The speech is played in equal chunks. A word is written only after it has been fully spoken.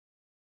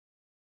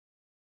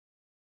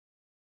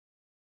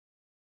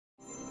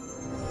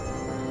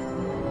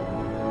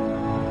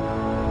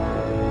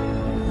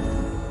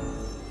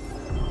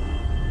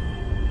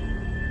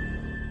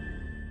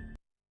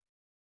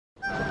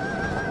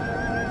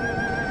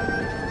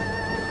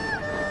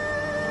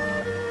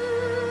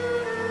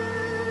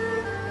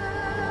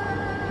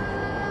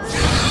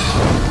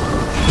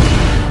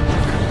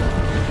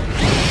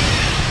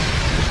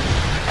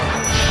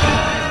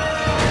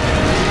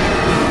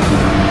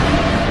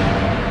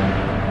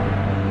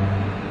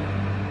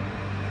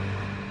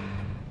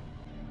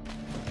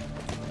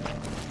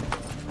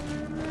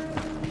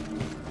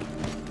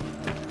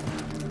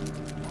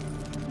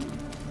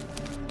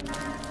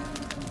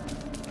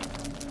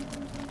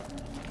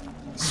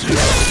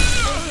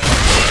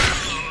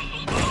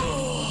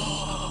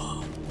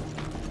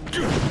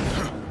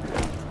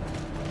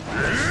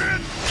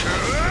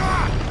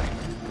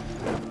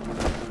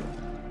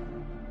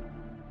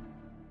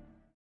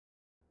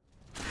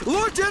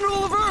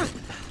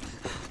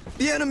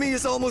The enemy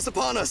is almost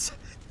upon us.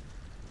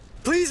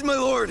 Please, my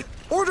lord,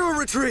 order a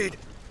retreat.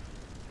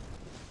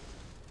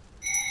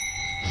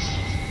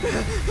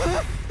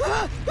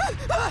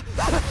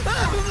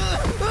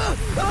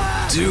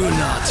 Do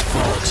not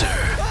falter,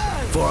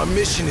 for our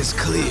mission is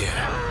clear.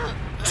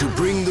 To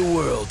bring the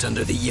world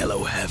under the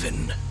yellow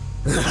heaven.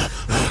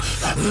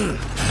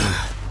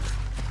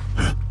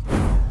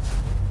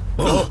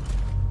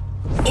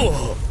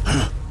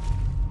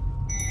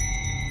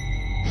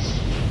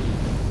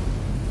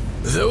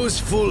 Those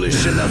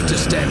foolish enough to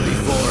stand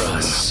before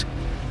us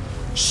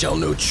shall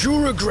know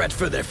true regret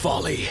for their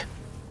folly.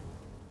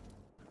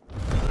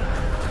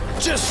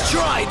 Just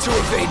try to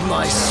evade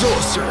my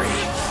sorcery,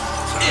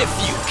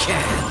 if you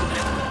can.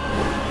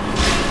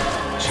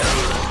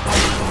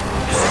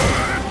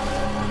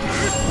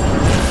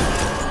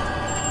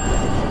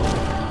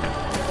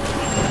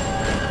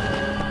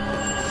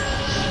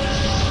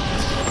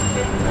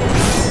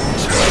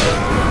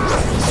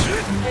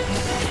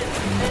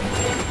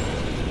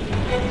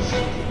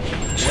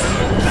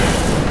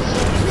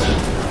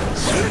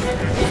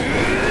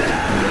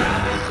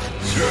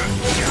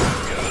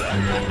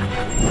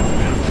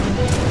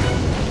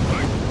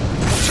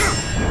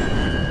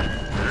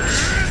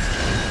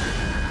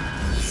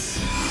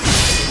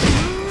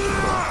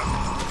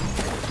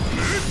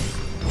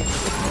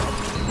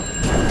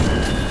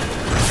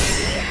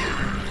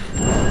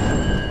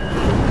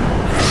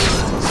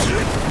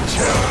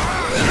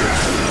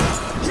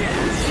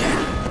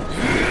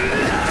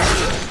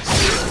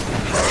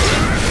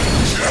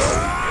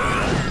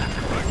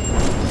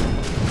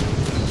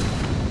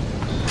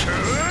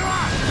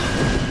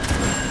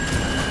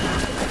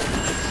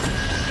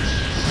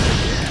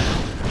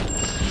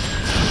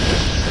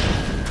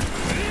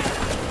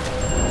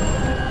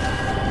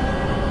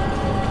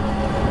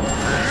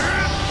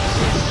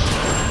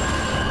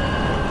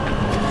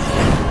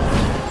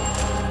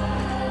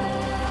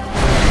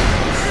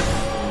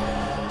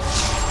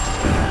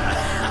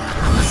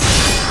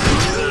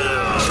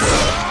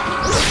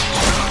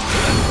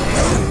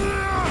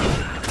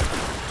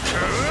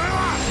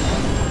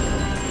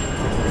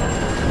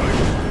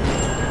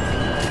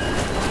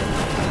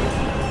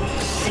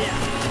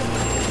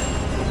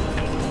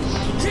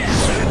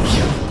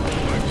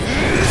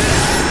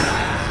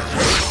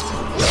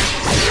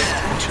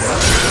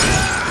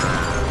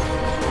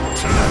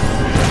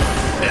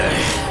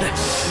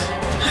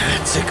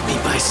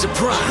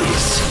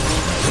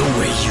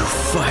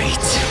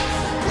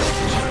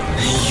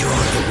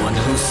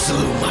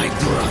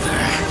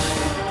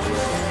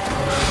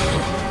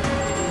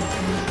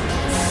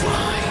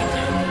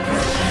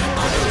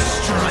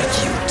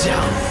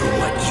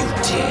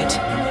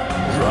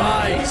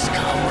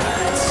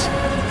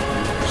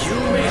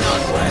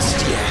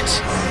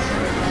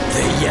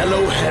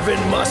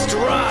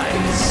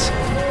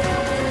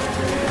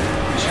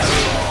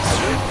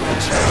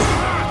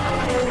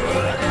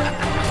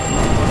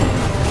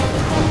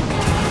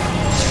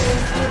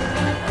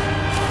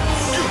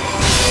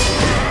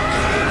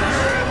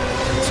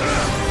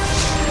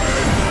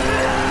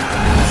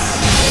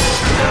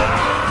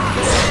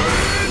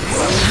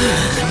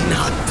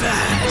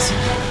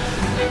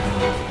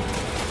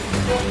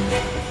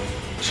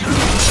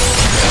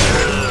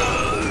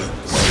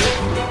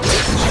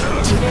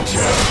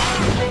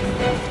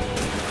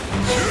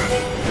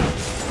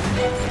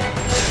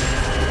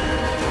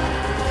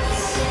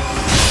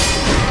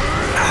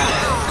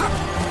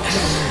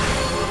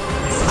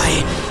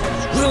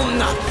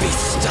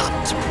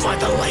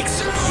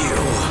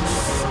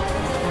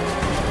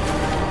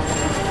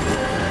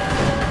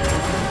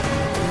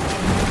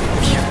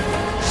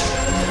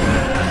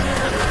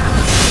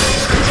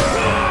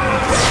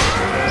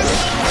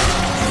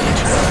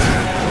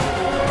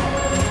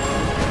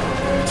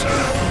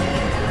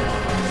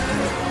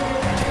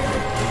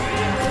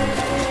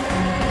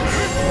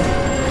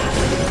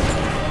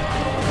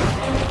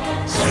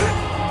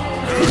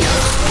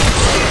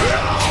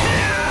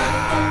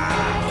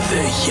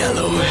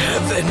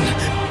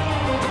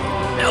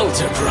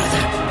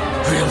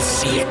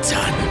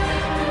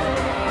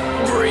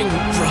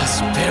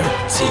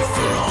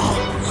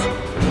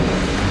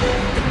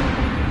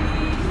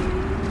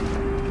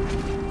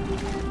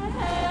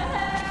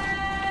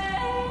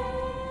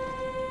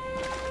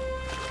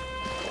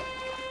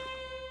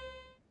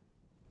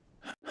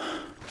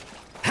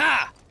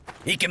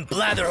 He can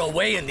blather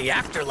away in the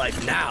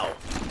afterlife now.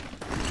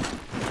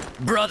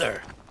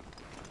 Brother,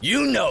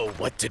 you know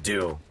what to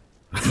do.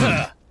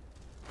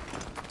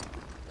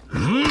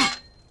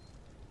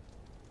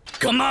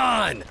 Come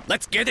on,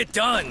 let's get it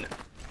done.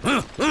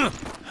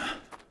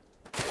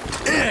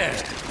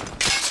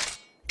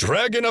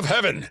 Dragon of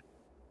Heaven,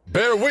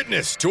 bear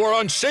witness to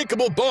our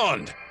unshakable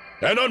bond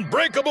and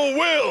unbreakable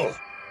will!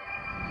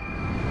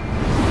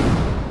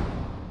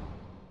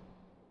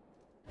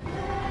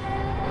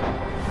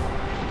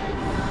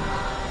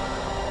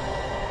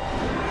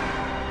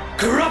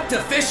 Corrupt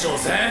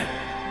officials, eh?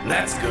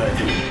 That's good.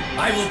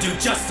 I will do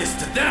justice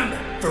to them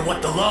for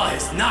what the law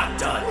has not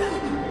done.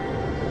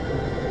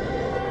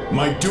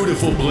 My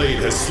dutiful blade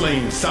has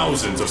slain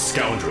thousands of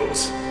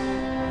scoundrels.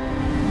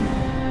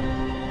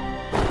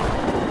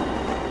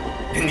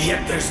 and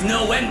yet there's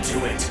no end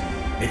to it.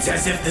 It's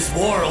as if this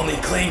war only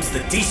claims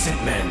the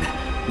decent men,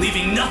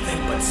 leaving nothing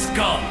but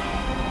scum.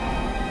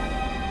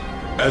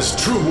 As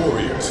true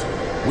warriors,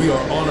 we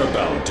are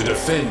honor-bound to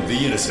defend the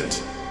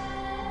innocent.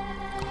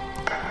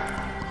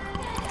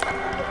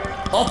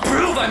 I'll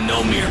prove I'm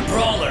no mere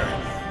brawler.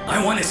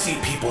 I want to see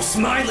people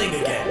smiling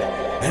again,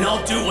 and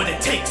I'll do what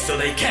it takes so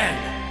they can.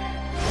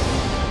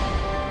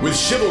 With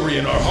chivalry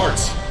in our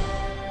hearts,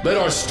 let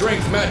our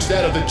strength match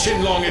that of the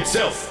Qinlong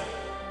itself.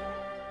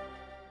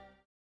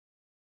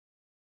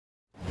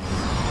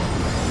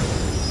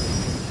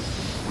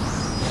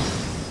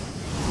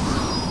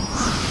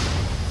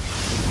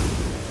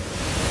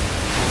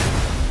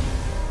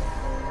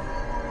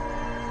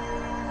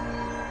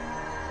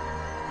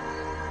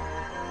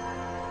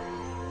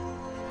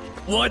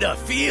 What a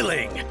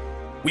feeling!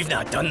 We've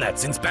not done that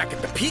since back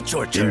at the peach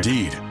orchard.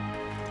 Indeed.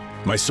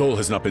 My soul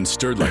has not been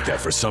stirred like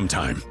that for some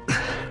time.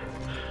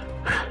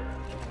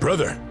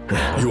 Brother,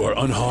 you are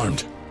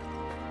unharmed.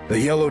 The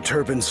yellow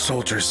turban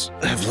soldiers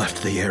have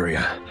left the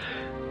area.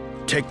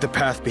 Take the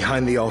path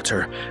behind the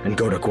altar and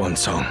go to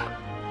Guansong.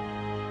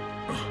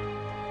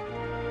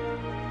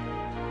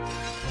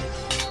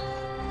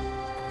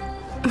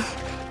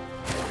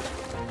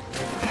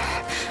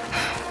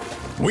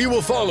 We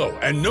will follow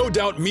and no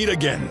doubt meet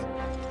again.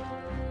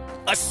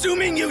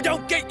 Assuming you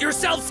don't get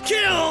yourselves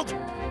killed!